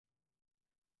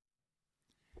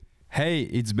Hey,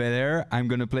 it's Bellaire. I'm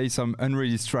gonna play some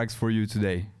unreleased tracks for you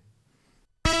today.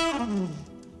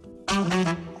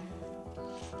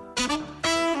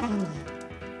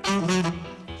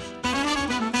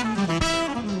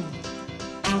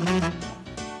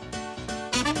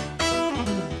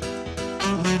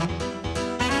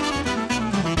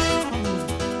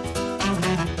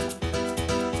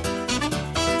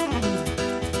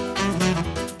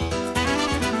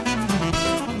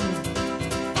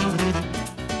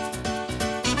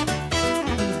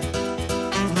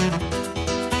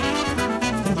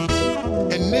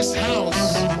 In this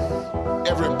house,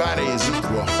 everybody is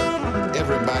equal.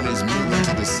 Everybody's moving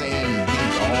to the same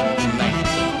beat all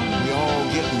night. We all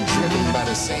getting driven by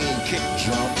the same kick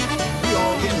drum. We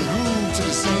all getting grooved to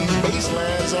the same bass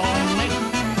lines all night.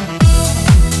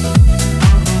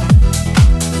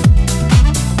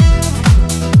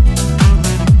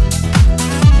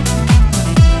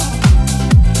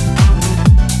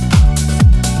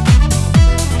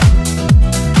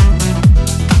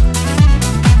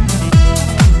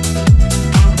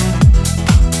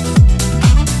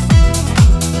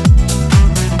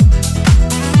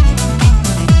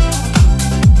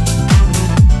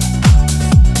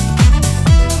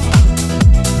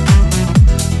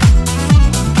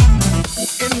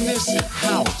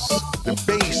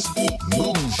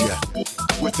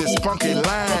 Funky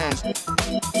lines,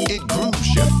 it grooves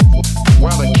you,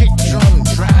 while the kick drum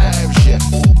drives you.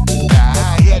 The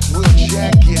hi-hat will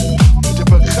jack you, the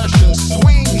percussion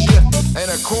swings you, and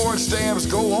the chord stamps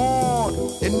go on.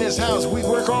 In this house, we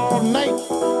work all night.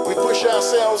 We push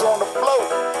ourselves on the floor,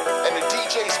 and the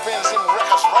DJ spins some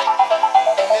records right.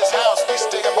 In this house, we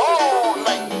stay up all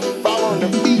night, following the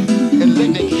beat and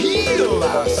letting it heal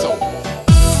our soul.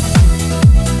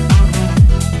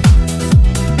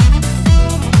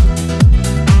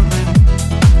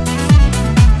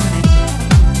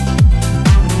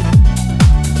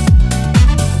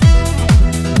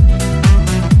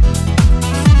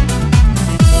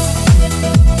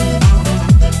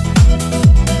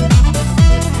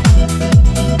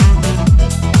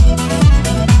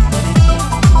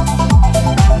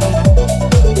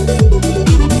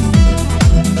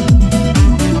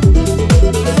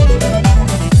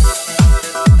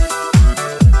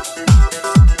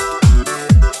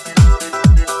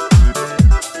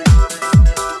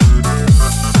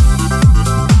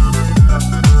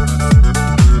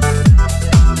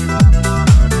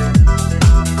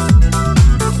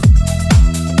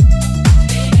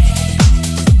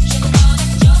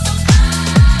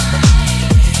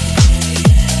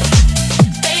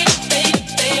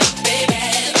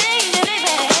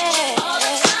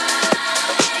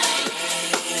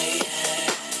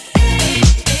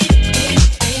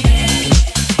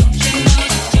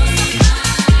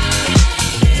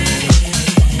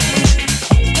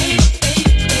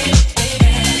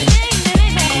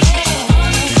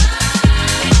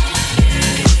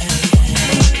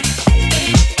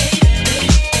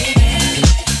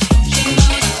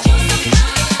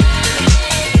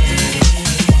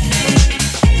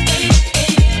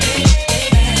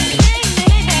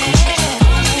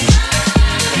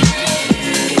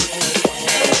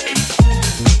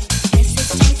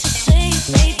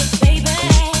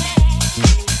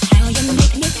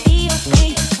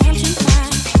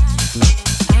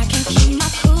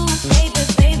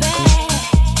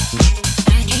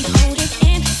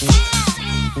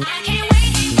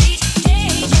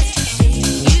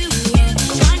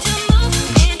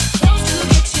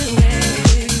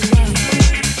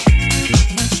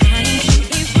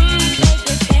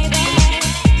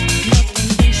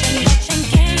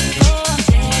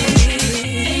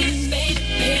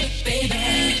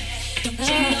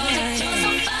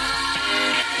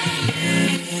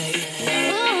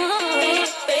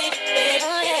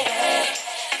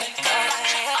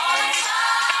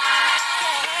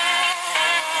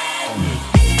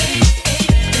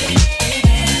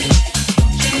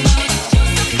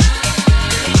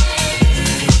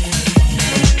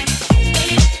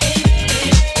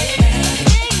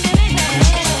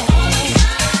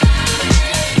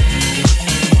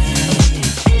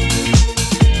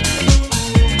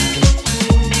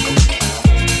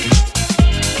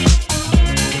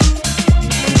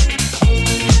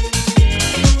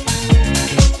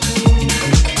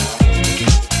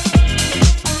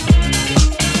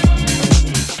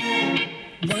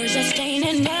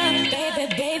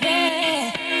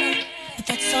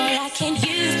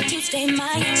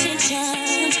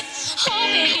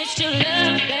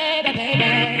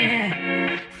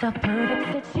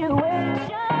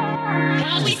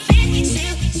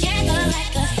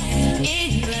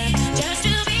 Just to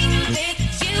be with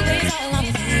you is all I'm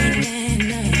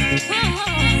thinking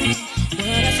of.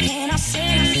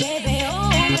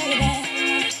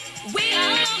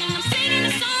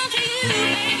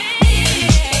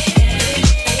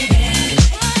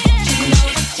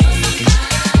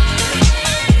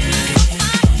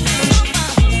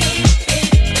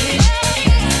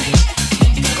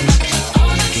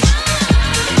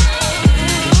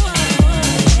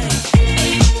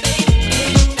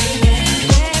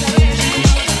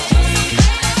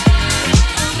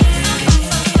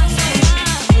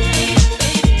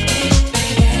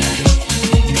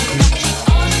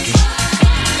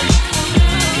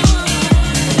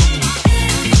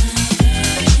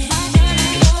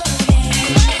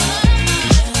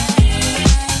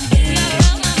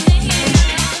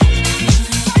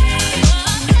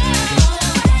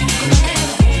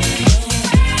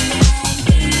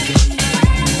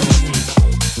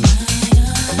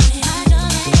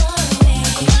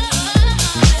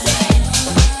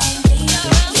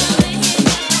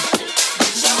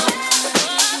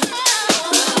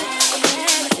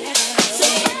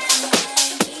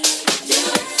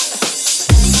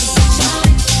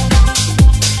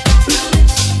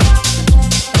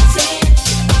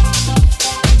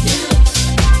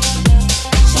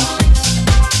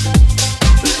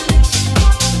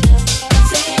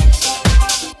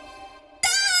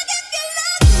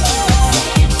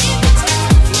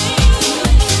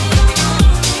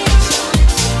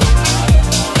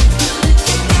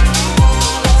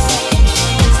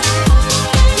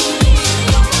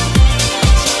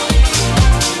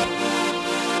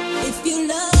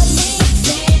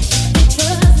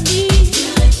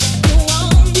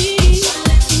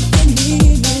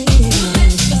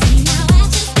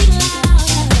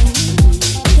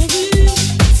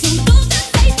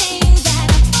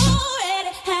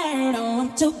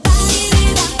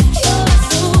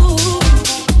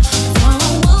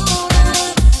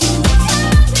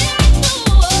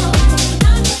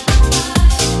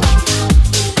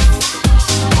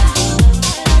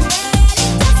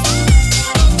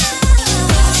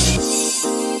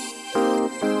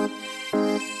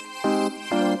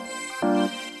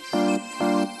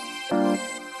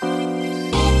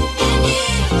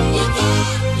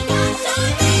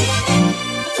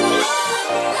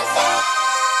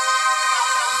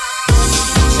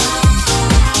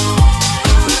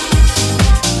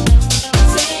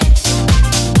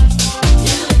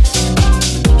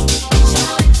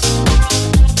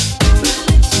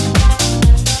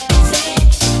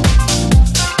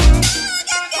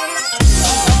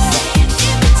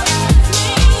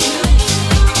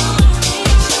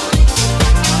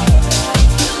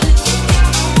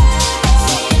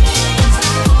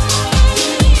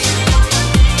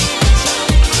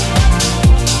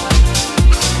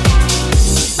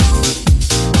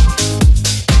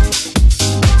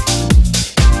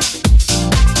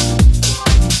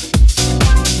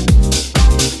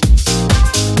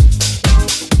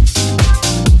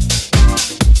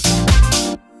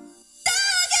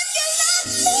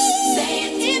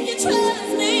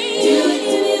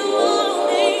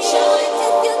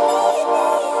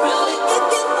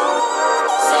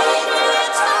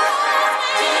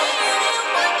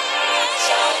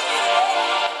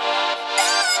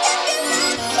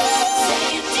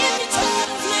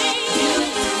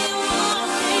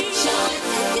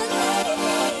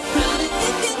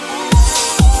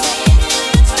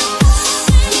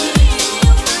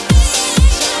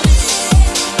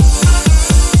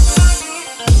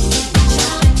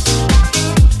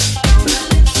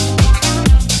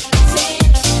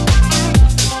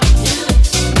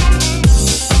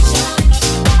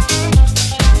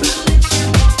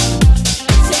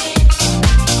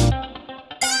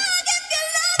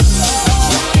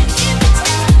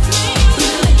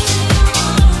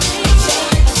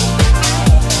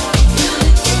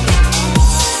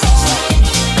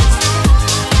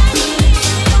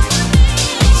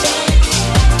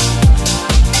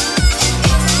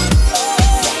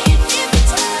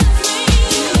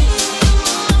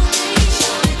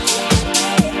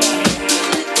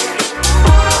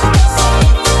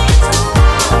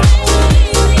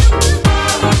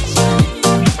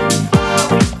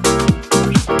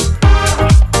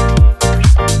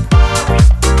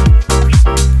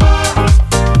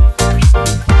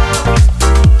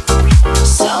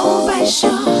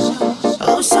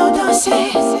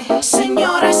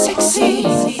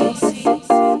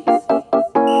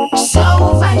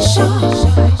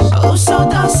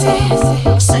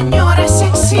 Senhora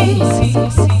sexy.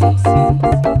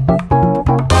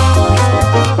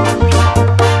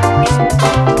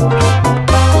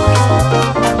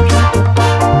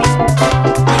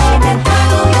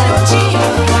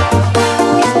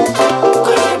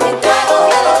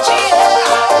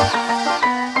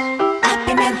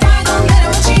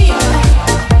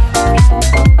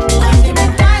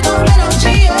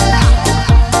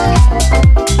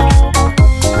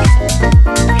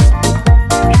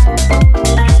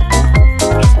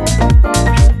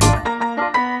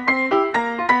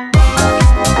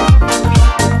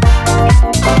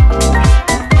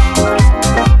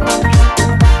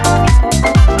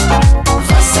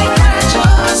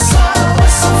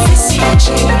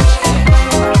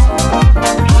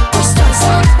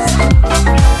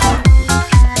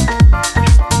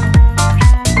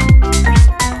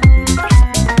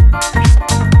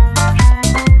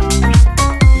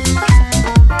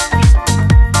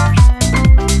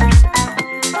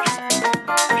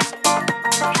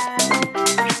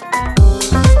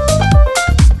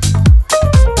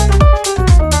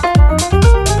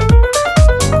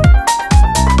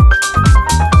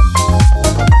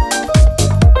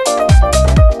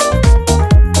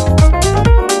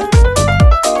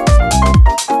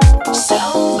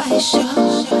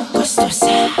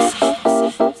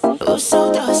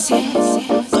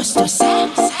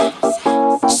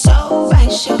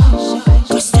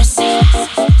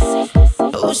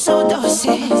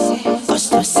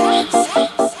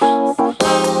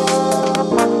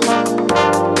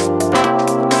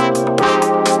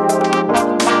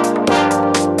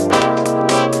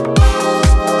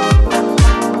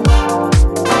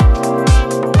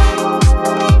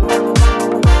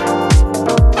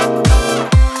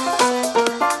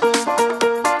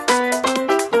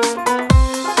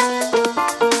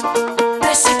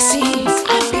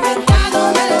 Apimentado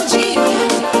melodia,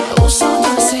 uso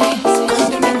doce,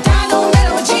 condimentado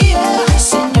melodia.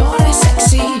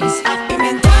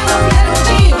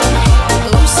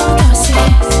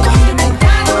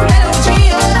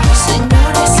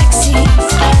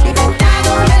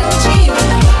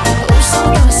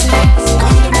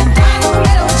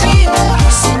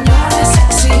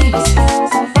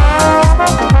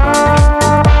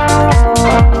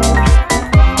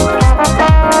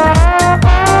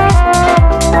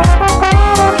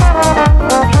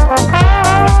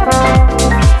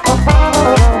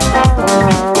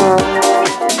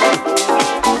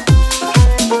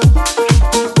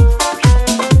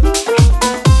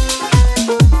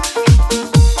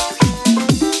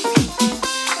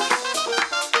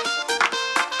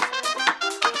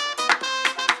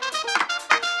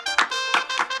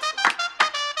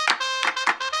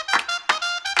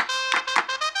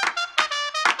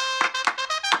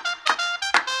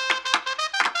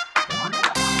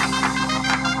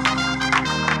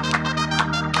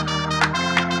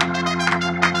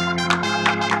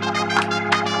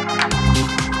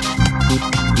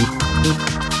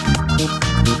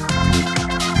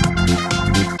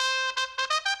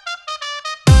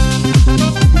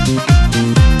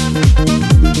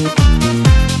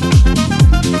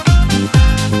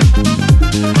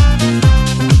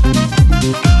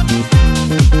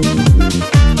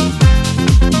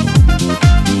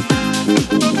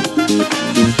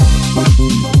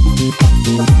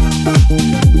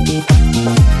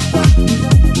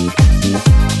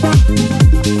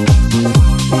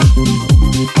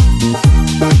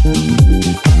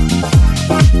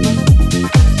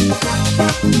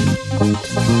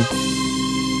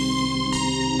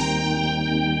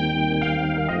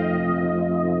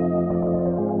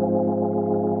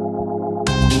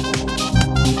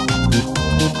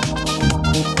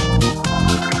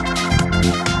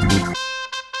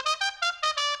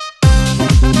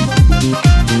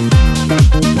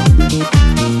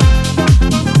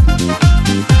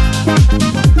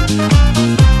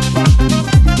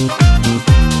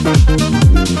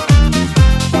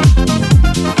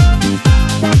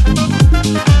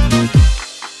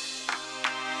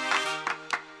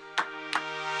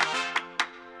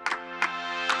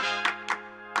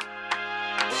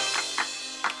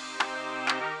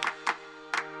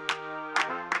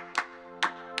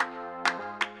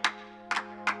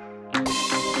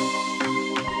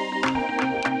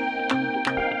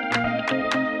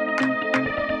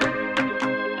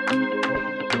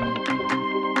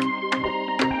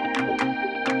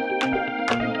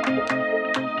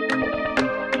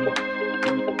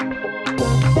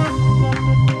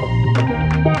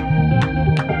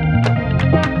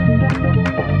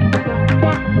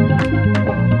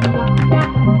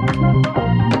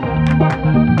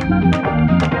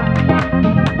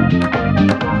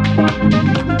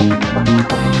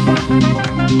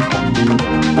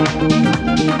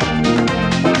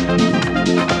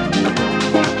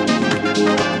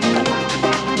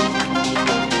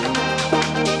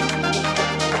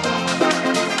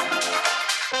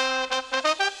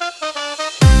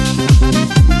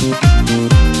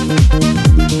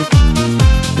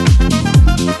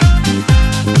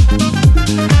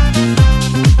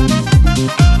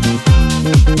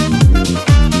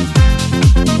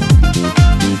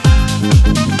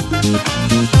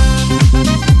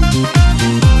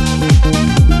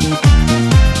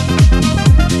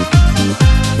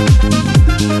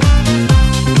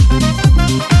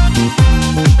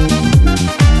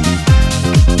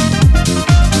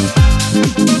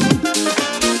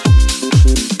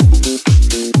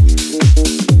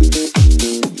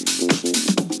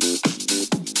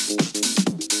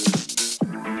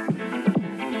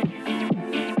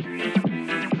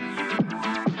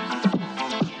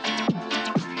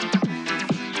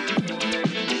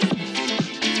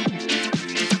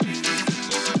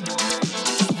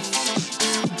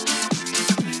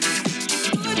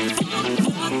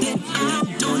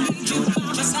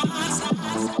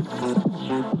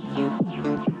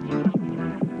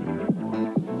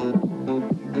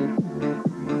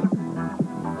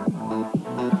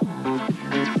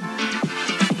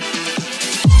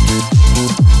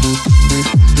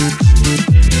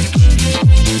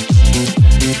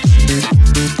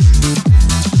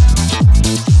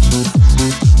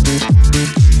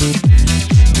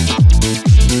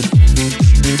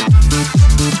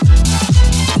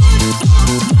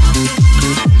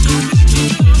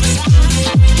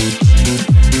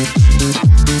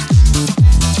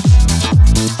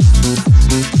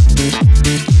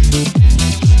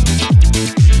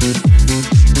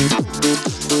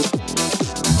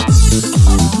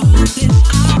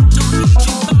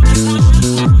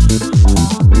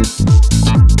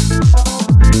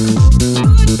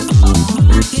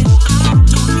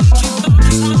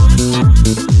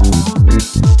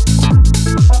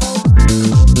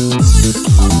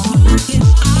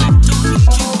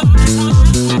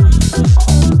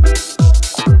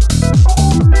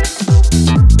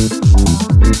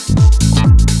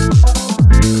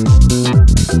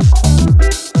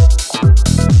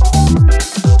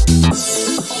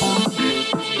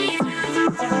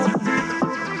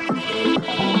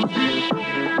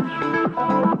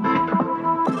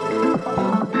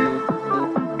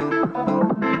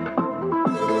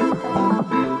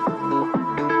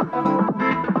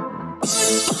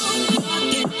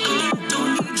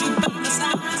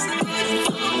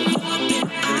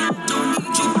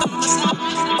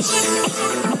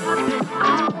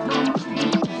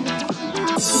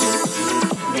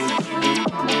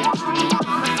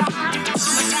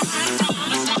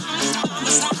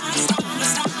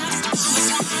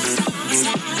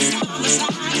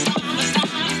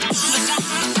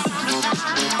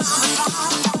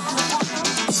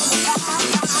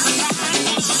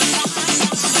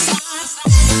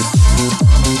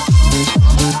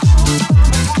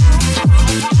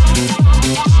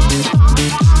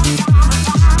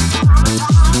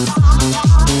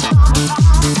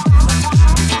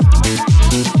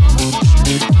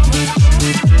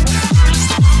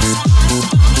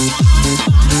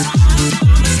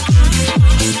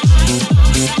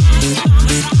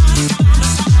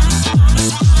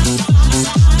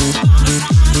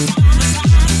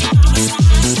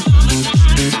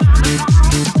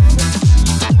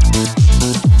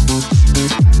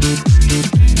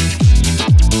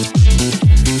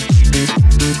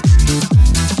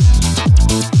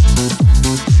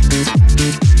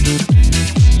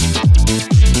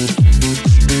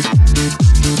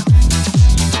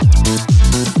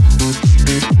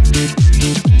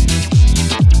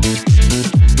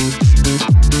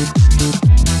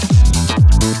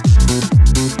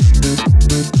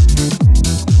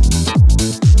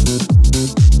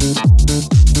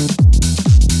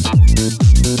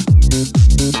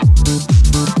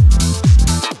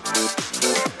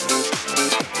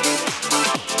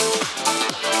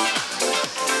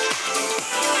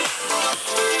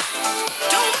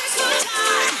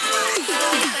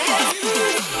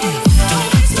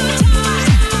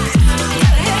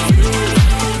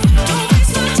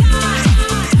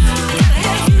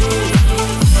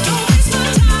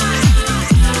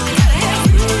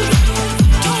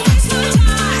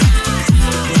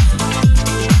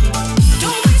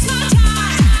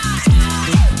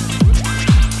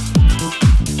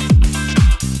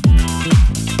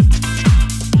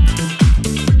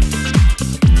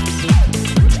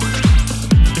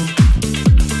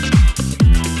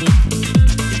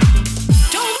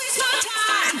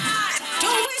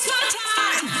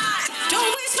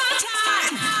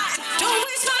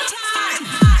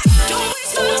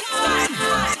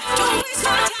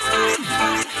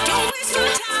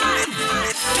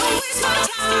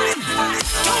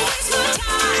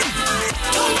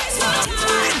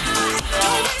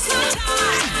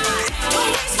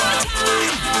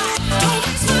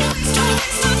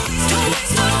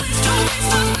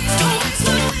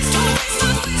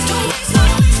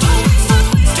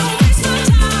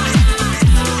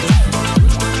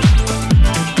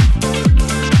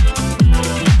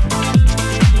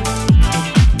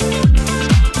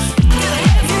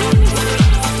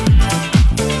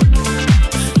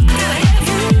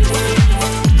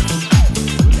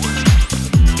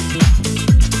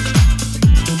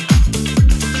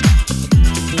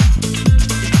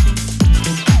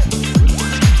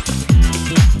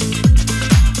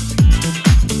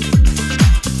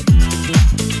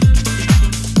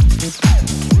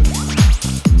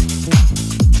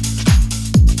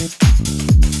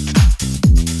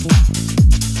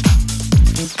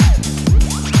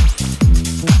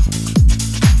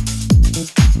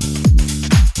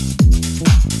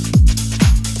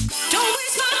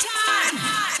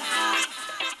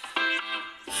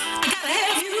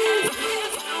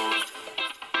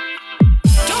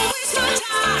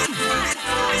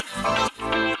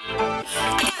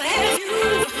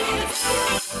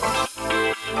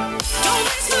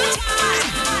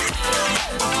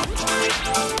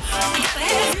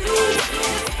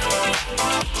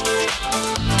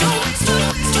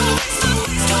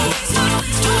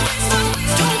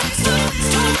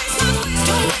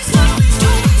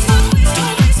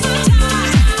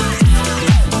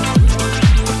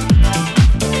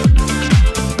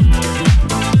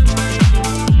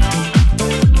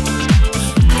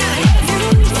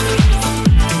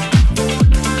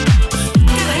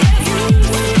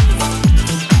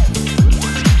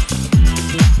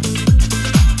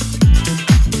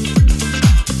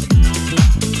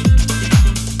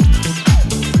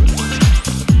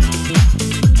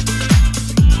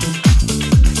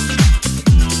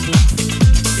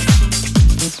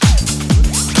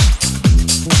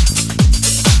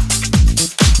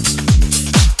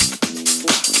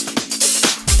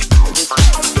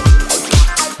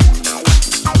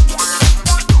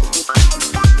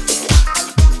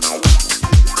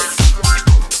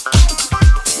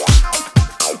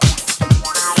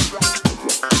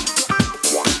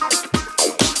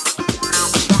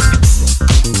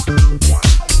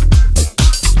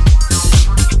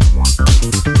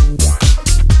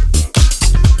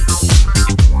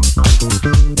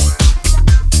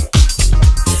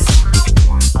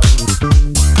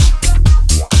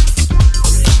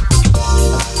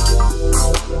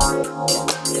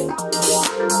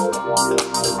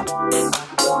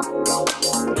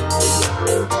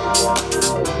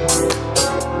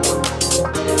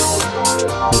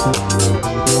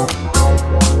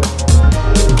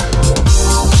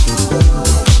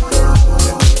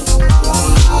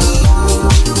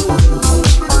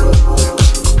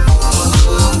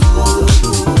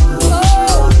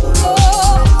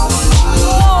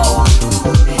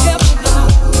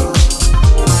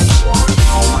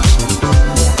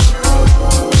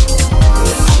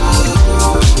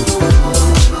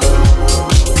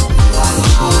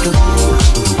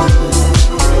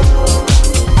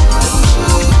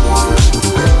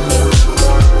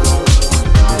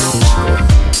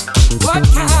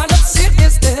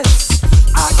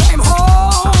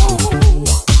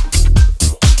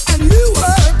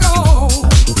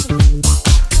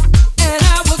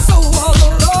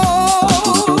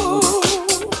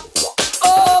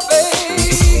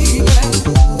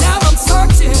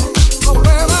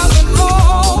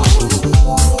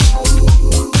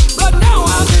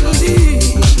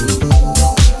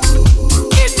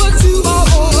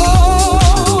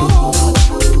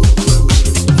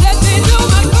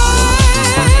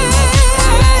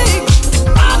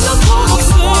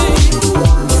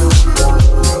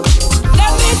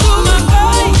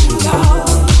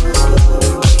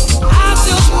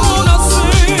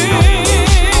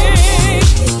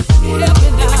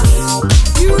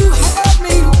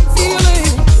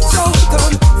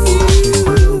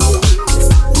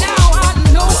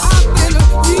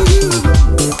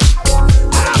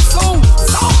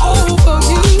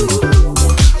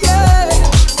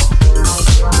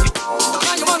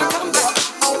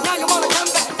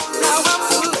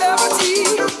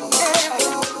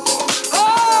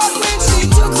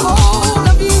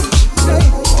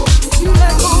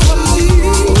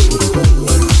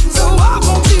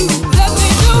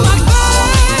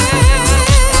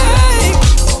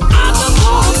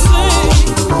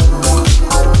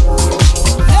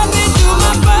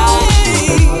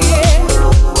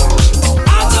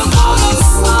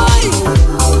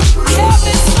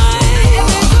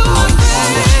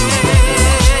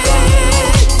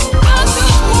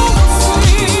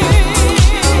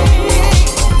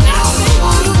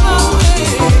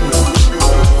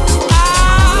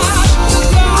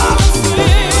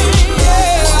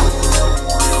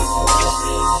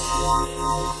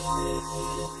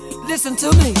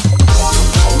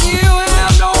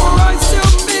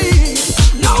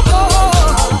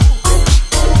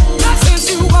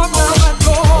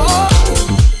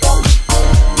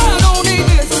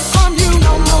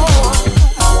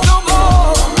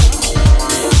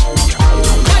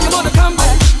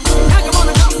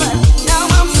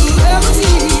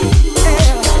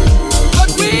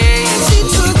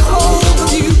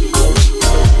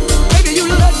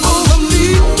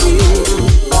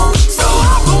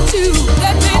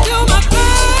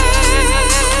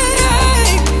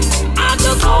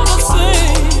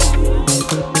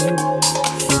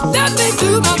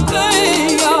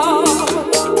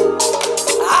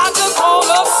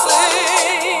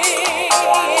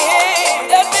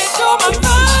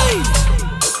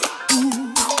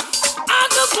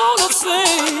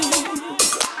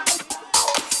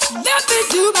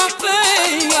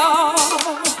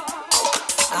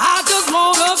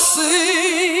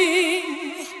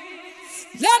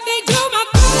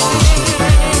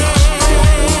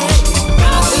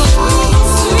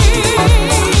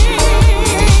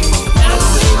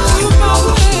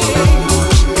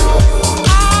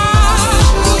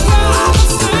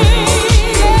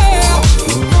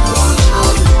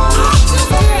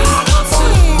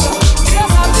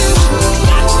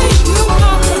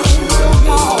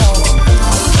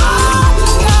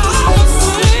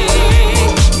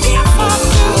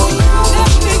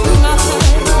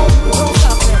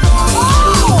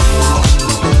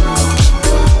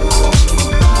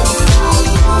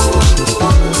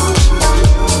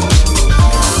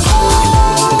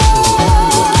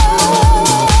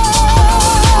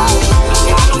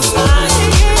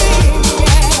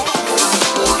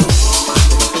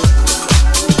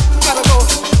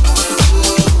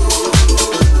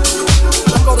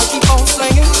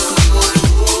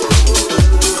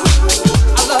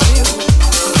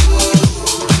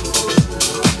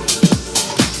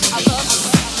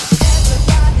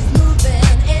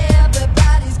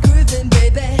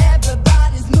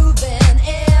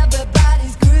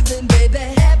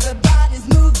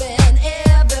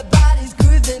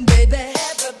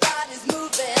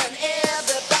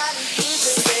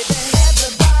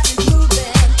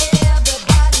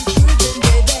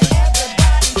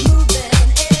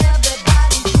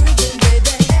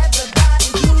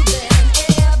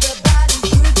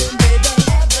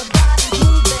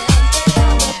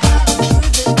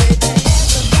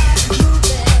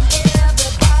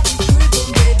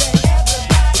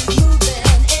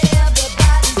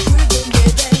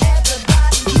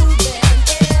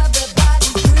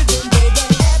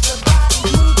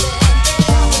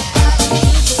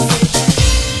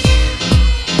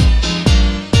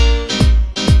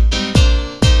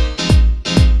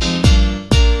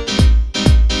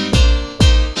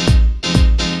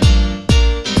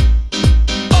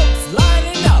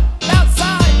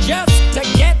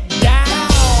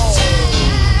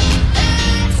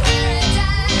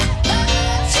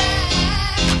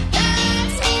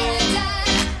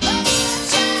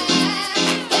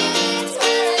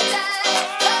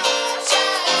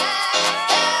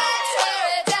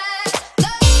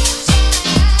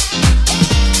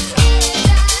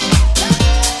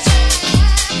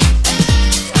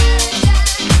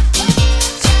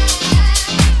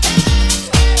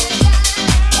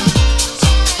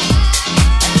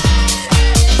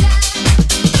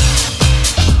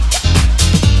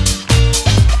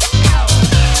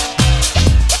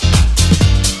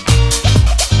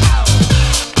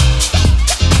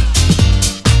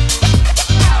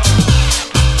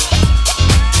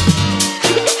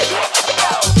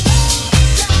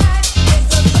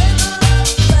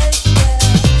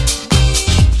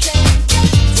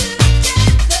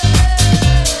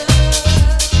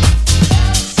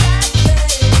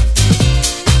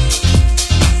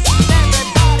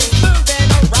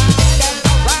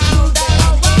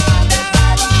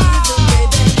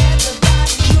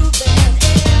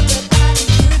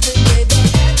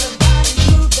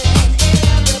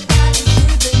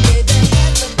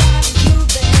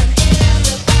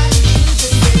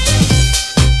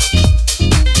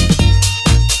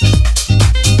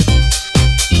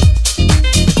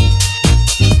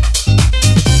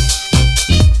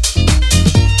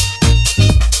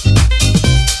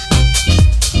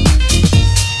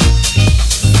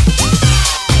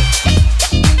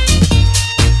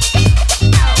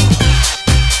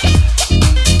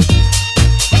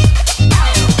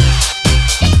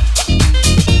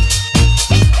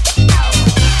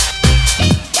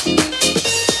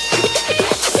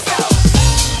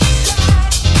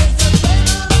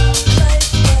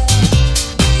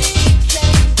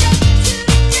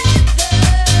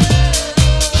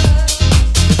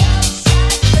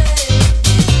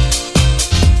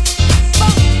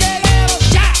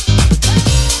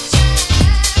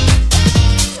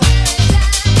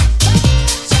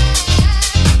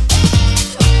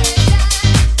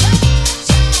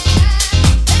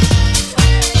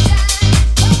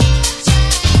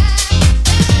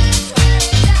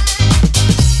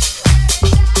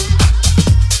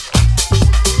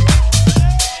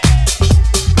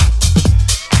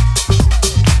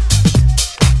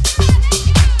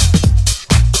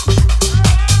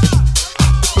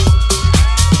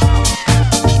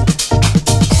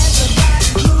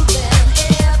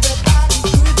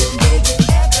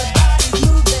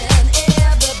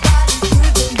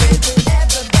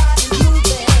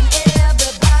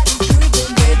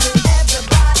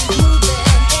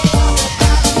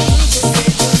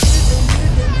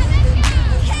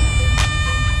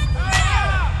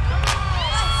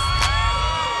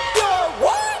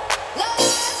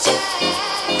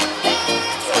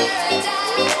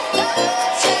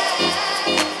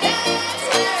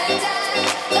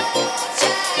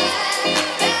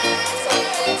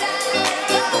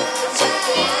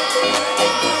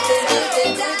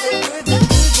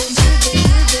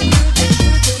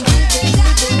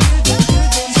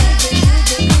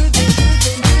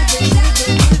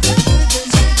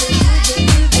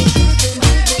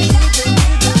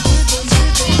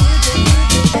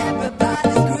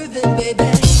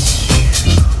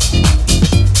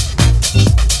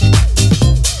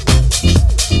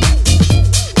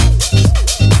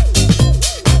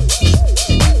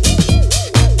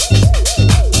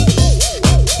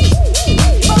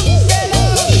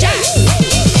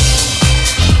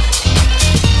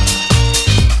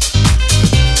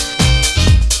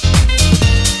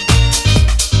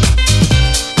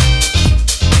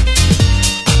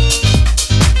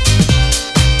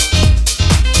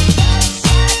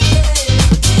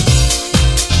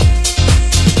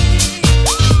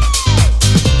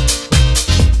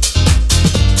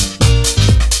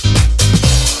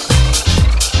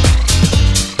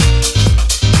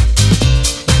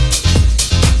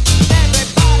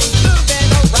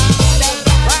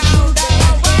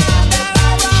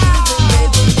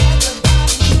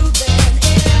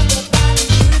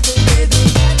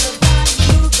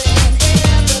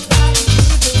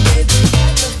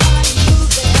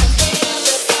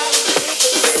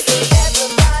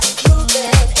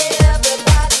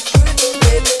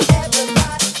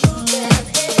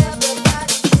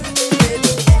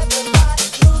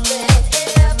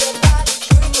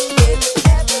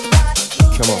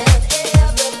 Come on.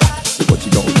 What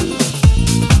you gonna do?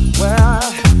 Well,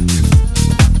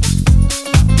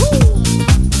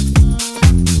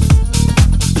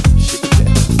 shake it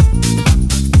down.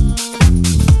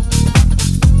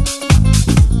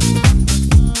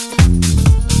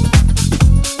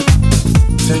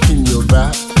 Taking you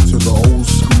back to the old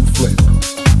school flavor.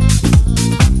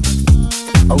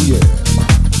 Oh yeah.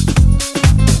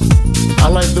 I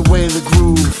like the way the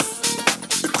groove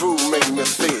make me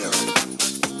feel.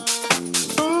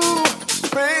 Ooh,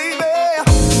 baby.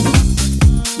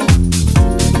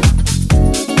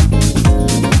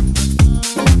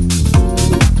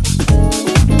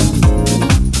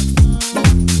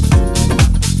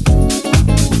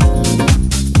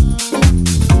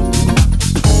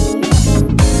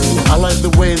 I like the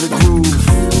way the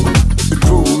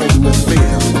groove make me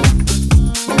feel.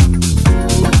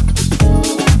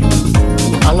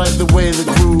 I like the way the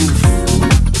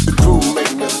groove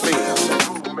make me feel.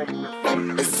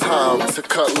 It's time to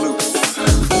cut loose.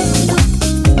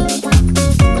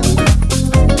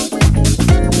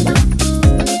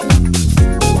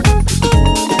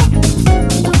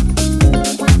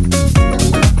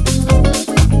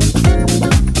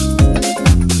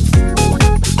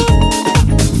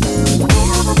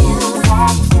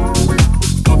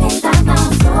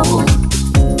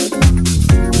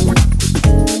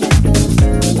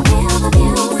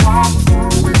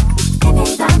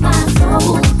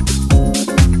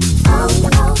 Oh,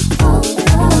 oh,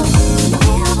 oh.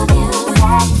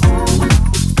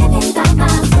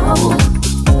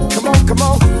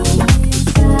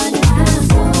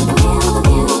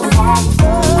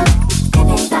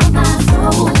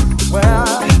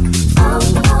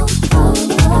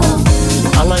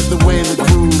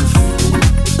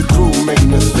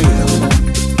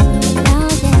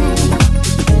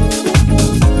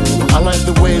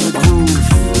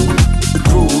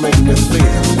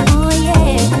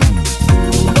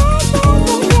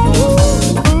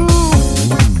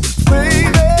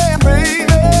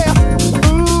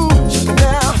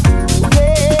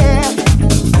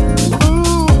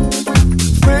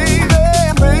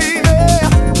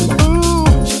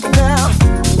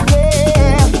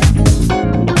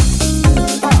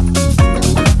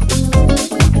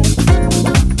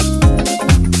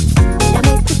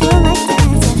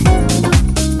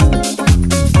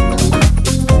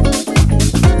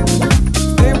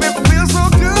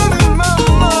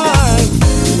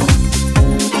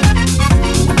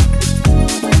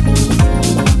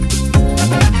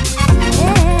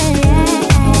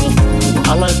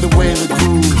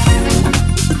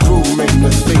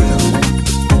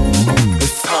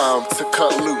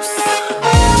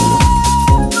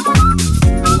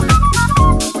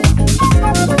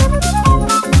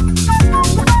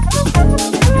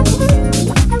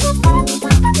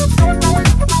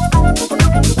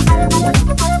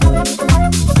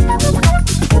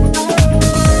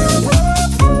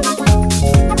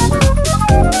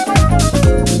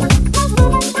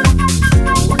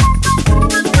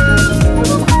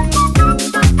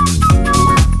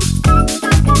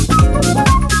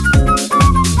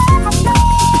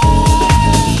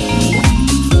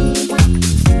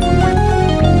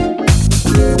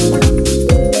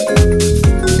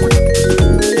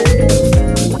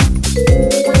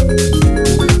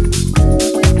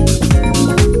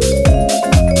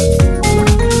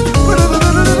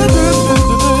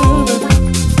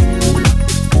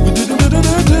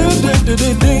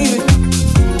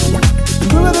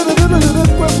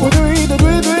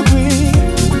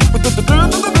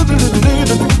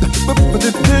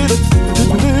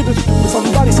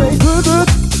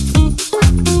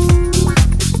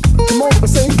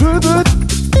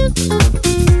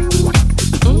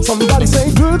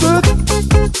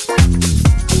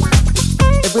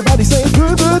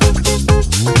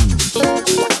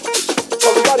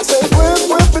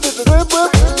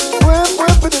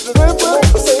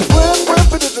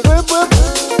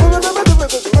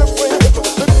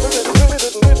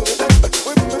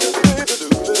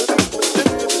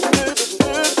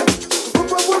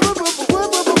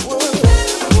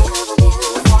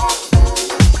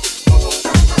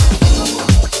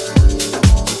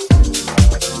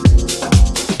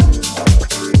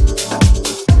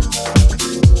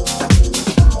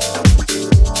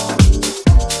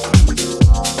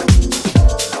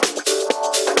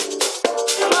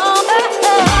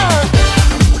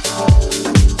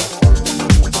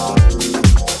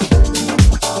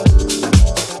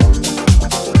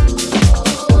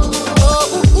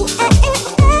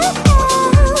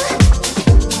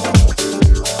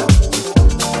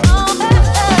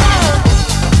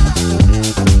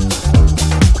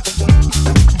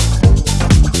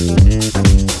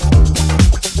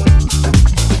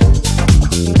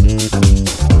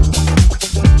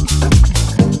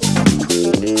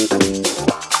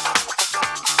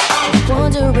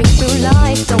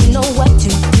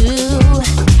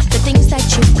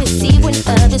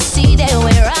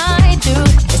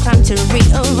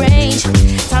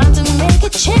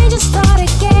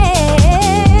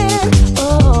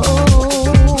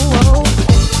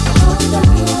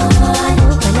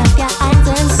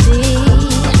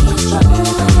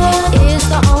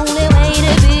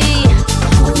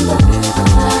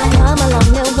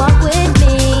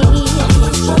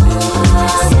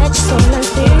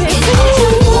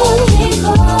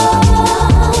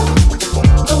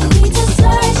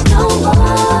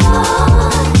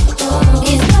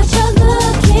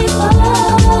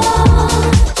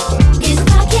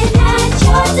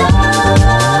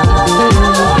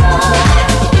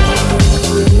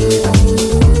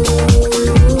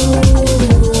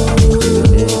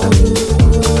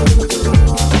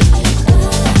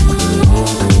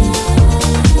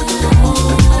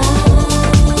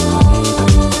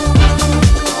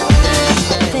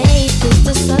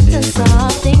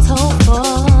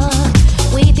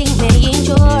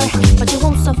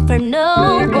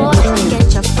 no more.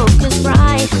 Get your focus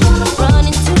right. Run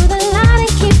into the light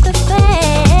and keep the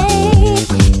faith.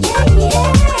 Yeah, yeah.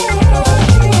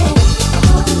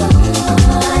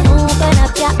 Open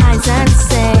up your eyes and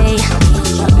say,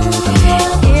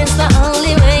 it's the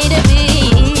only way to be.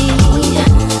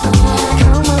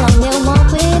 Come along and walk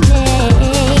with me.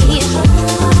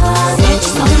 Set your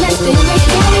soul and spirit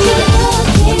free.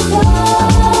 Looking for,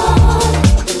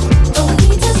 don't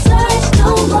need to search no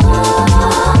more.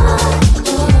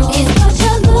 It's what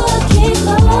you're looking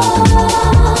for.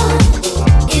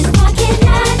 It's knocking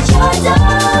at your door.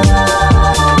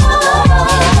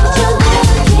 It's what you're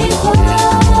looking for.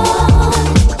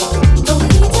 Don't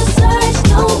need to search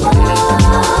no more.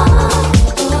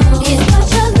 It's what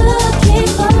you're looking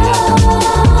for.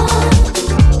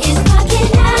 It's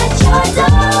knocking at your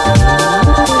door.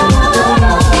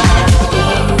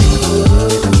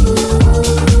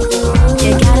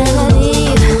 You gotta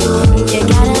believe, you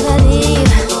gotta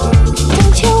believe.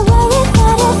 Don't you worry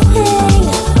about a thing.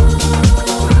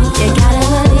 You gotta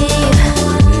believe.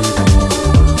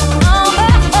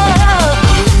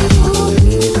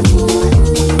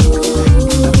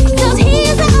 Cause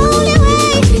he's the only way.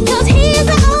 Cause he's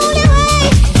the only way.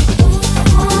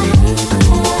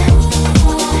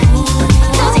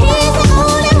 Cause he's the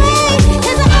only way.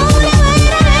 He's the only way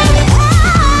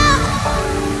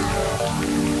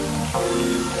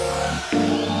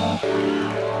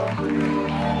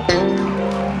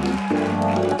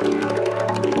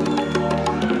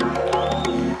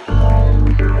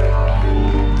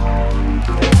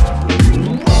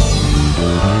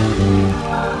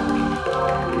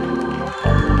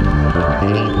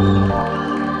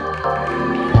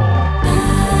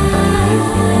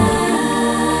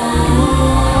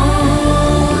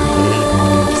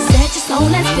to set your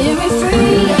soul and spirit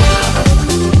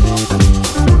free.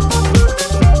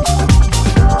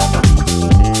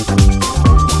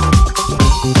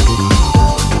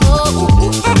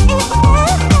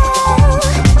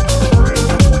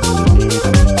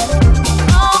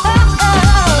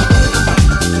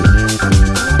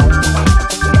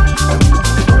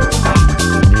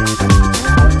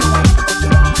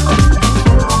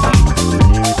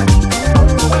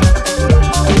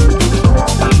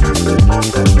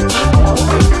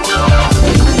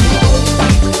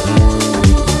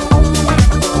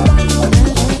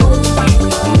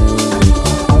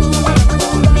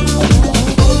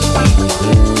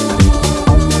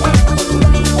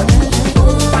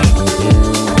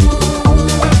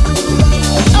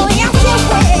 Oh yes it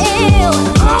will.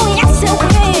 Oh yes it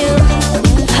will.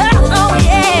 Oh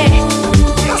yeah.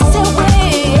 Yes it will.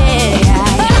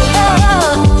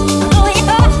 Oh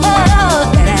yeah.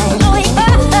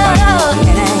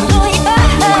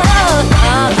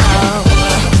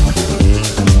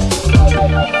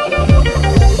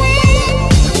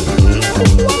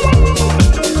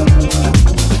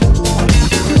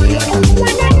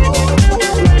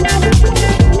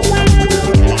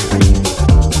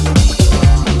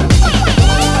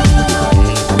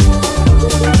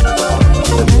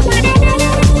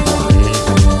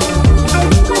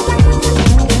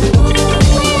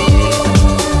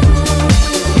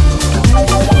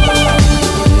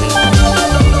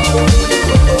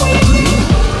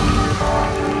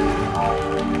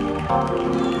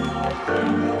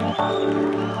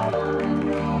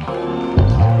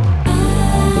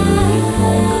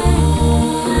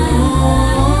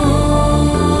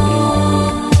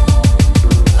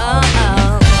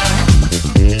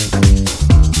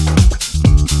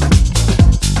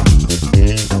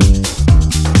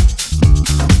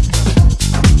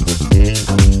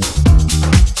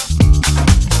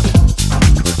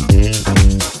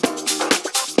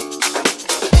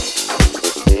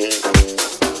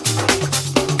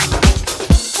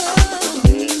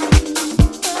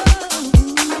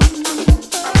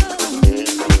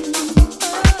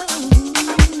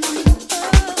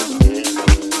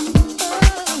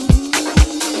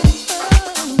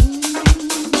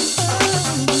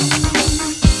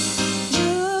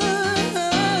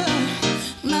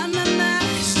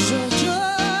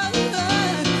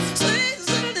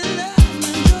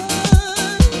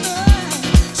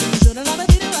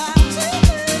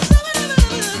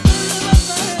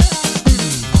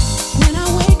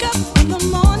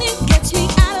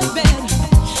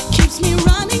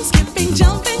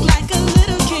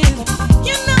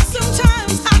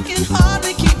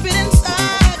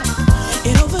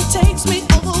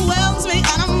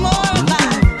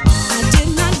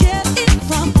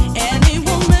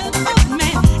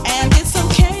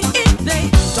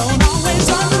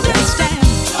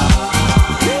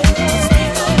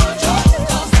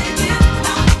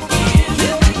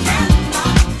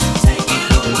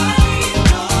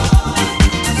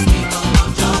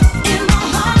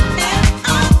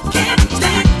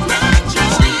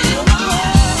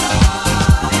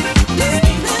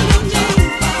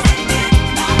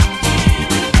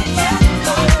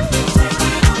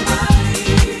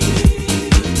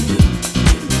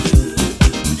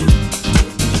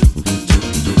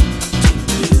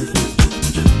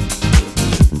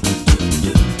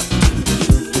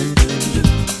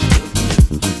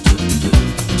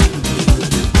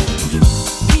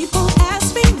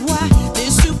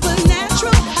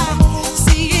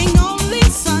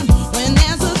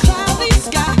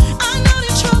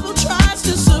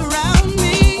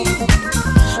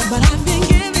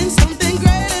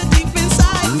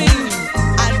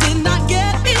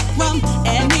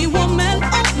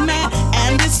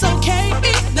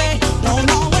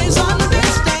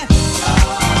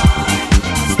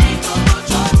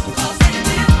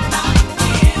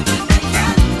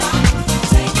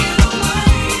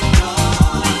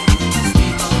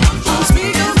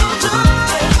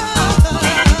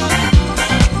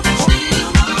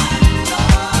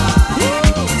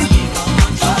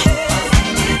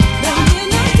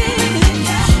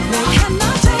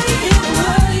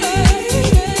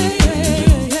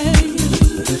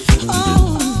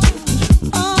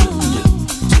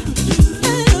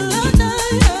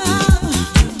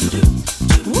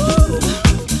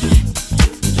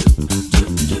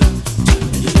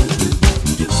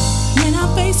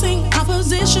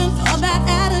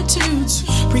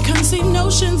 Preconceived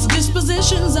notions,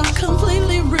 dispositions are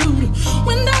completely rude.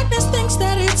 When darkness thinks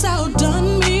that it's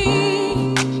outdone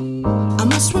me, I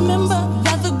must remember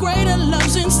that the greater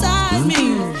love's inside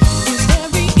me. It's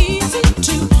very easy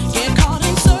to get caught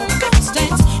in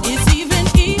circumstance. It's even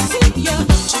easier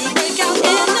to break out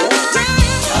in the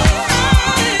dance.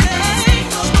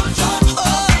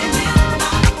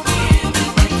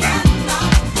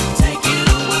 Take it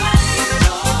away,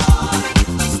 Lord.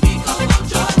 Speak of the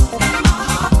joy in my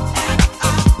heart, and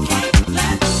I can't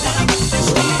let them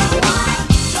steal.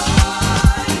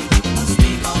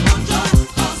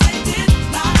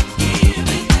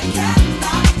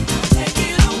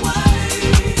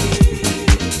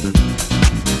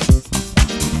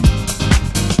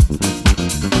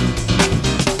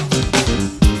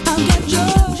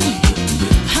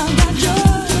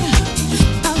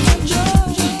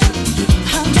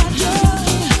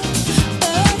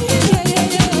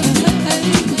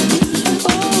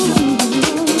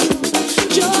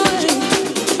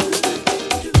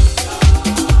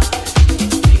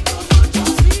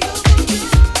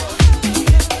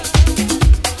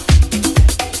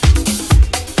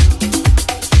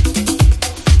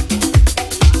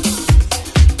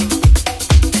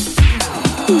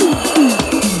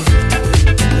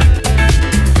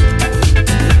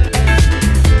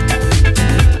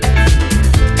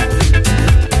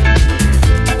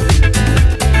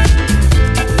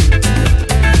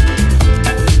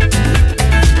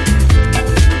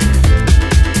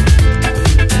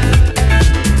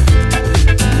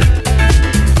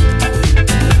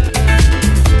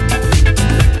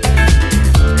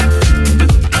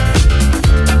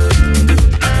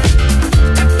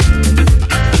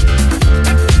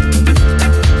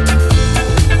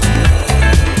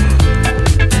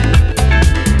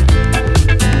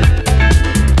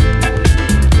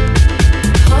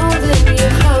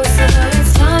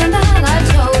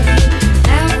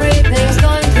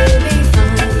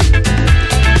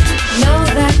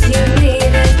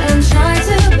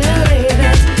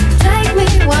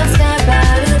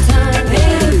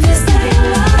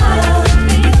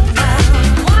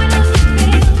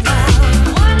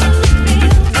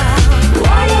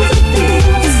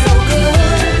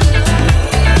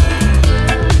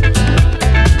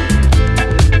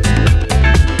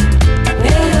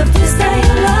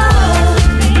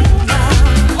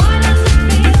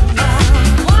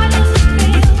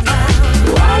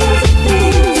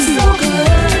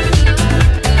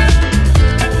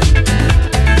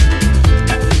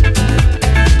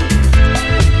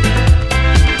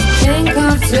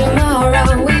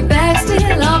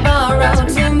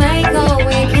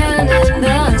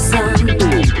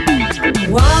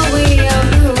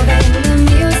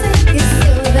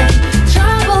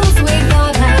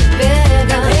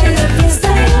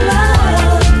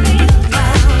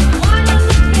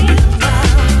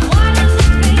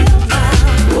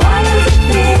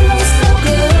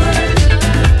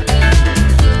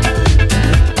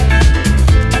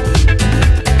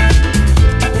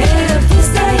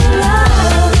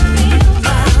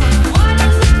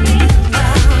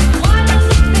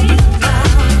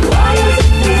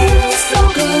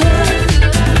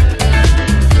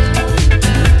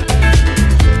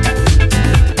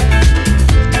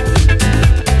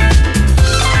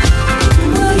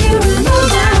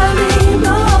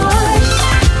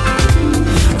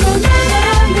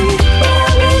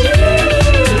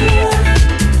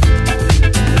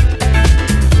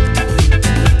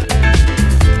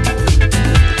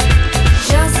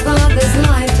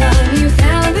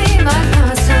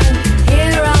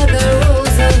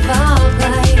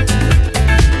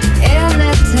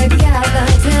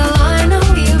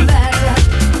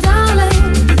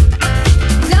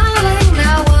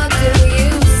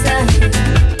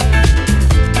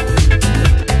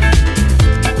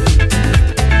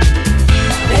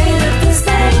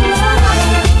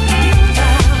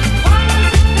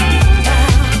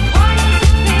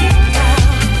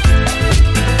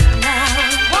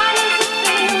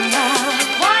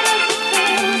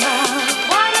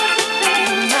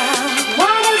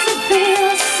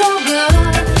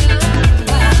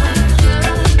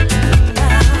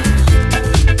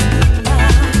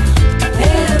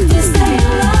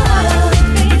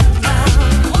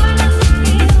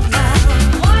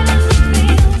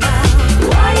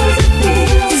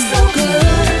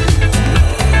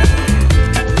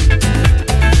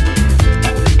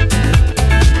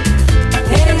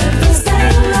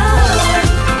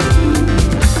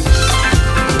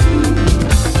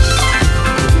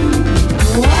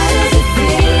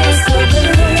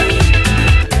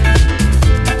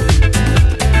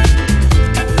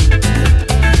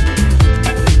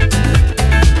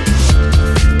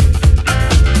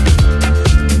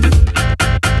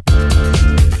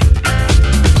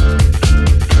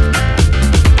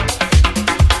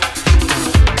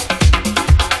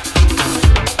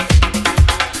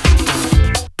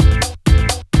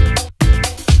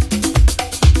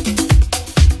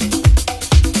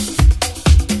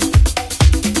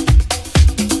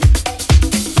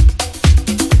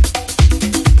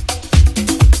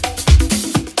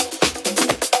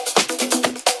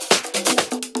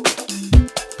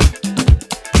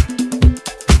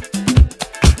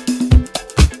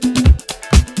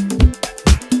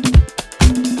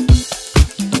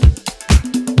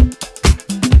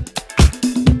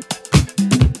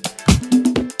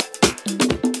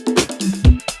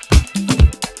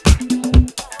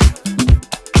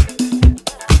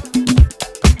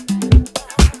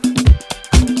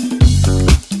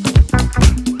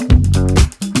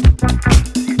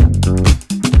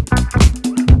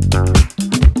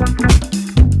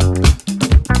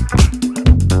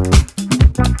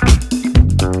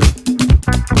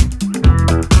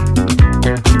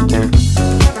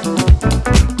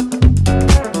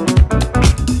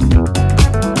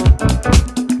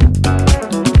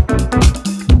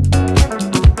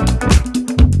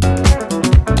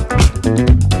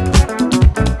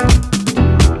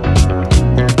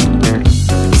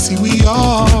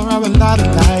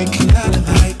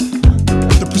 like.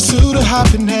 The pursuit of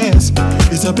happiness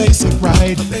is a basic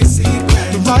right.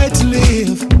 The right to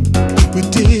live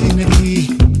with dignity.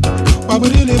 Why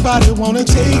would anybody wanna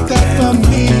take that from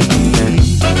me?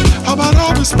 How about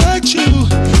I respect you,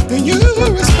 and you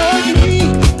respect me,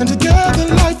 and together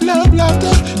life, love,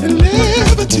 laughter, and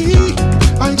liberty.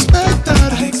 I expect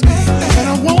that, and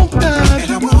I want that,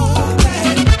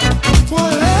 for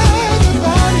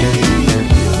everybody.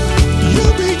 You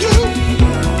be you,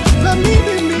 let me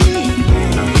be me,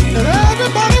 and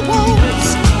everybody wants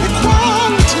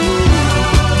equality,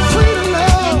 free to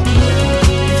love,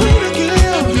 free to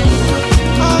give.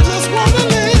 I just wanna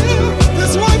live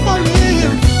this life I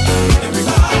live.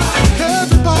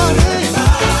 Everybody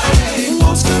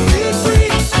wants to be free,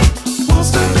 wants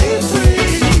to be free.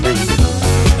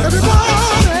 Everybody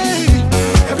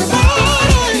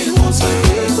wants to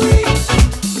be free,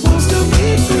 wants to be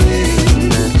free.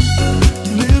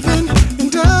 Living in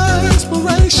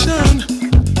desperation,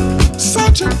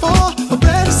 searching for a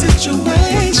better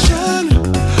situation.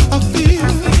 I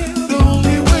feel the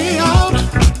only way out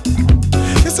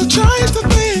is to change the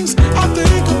things I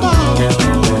think about.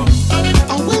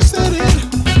 I wish that it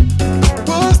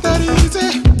was that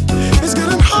easy. It's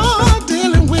getting hard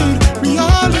dealing with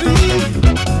reality,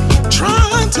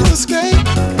 trying to escape,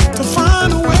 to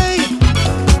find a way,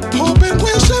 hoping,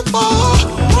 wishing for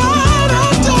a brighter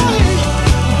day.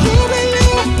 You be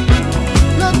you,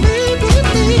 let me be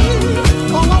me.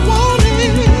 All I want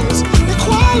is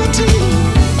equality,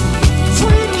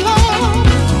 free to love,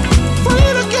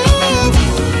 free to give.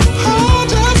 I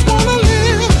just wanna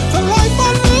live the life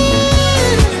I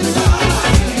live.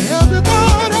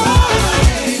 Everybody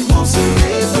wants to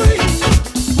be free,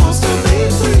 wants to be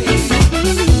free.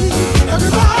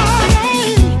 Everybody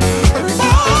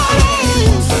wants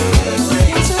to be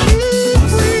free, wants to be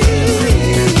free.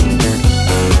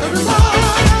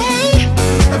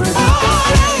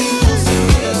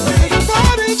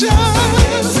 Everybody just wants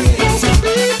to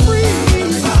be free. Everybody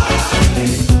wants to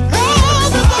be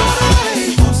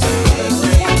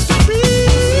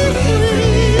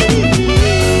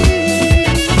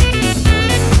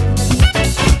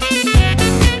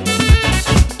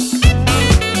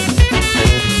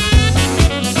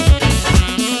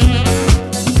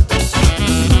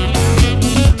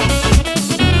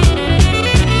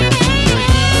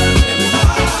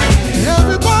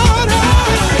Everybody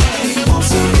wants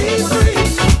to be free,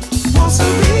 wants to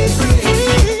be free.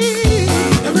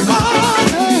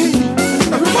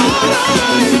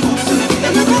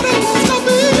 Everybody wants to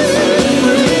be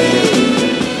free.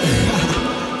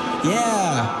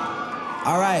 Yeah.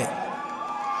 All right.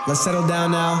 Let's settle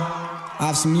down now. I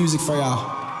have some music for y'all.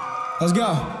 Let's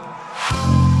go.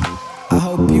 I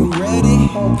hope you ready.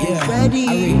 Yeah.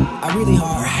 Ready. I really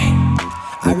hard.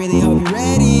 I really hope you're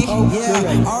ready.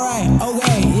 Yeah. All right.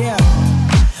 Okay. Yeah.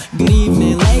 Good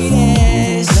evening,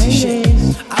 ladies. Shit.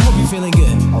 I hope you're feeling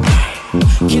good. All right.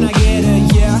 Can I get a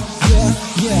yeah?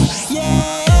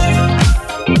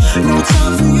 No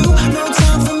time for you, no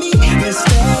time for me. Let's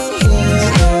stay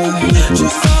here.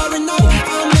 Just for a night,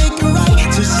 I'll make it right.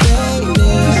 Just stay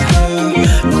here.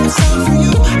 No time for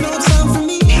you, no time for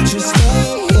me. Just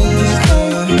stay here.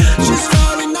 Just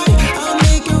for a night, I'll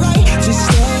make it right. Just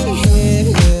stay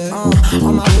here.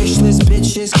 On my wish list,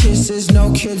 bitches, kisses,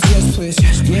 no kids, yes please.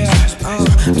 Yeah.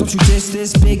 Don't you diss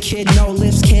this big kid, no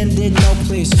lips, candid, no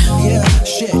please. Yeah,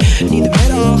 shit. Need the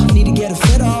middle, need to get a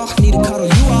fit off, need to cuddle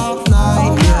you all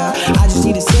night. Yeah, I just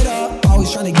need to sit up,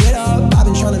 always trying to get up. I've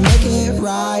been trying to make it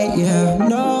right. Yeah,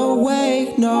 no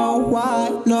way, no why,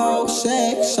 no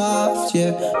sex soft.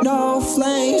 Yeah, no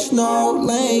flames, no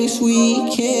lanes,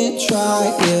 we can't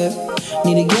try. Yeah,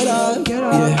 need to get up.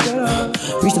 Yeah,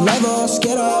 reach the levels,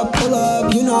 get up, pull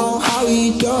up. You know how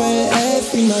we do it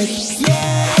every night.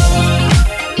 Yeah.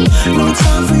 No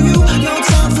time for you, no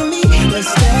time for me. Let's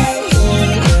stay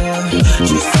here.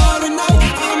 Just for a night,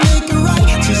 I'll make it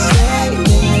right. Just stay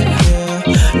here.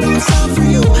 No time for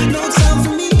you, no time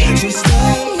for me. Just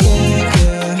stay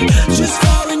here. Just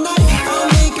for a night, I'll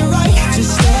make it right.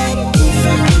 Just stay.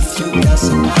 Even if you got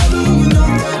somebody, you know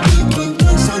that we can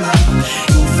dance all night.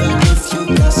 Even if you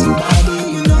got somebody,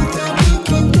 you know that we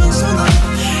can dance all night.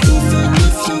 Even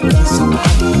if you got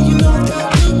somebody, you know that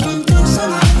we can dance all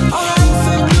night.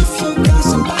 Even if you got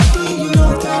somebody, you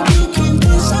know that we can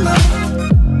dance all night.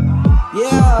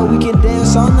 Yeah, we can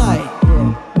dance all night.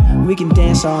 We can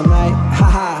dance all night.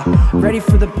 Haha. Ready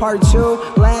for the part 2?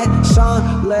 Last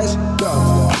song, let's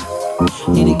go.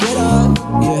 Need to get up,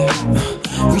 yeah.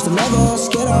 Reach the levels,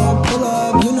 get up, pull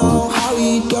up. You know how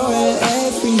we do it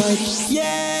every night.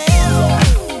 Yeah.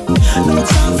 No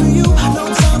time for you,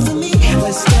 no time for me.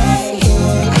 Let's stay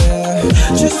here,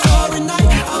 yeah. Just just for a night.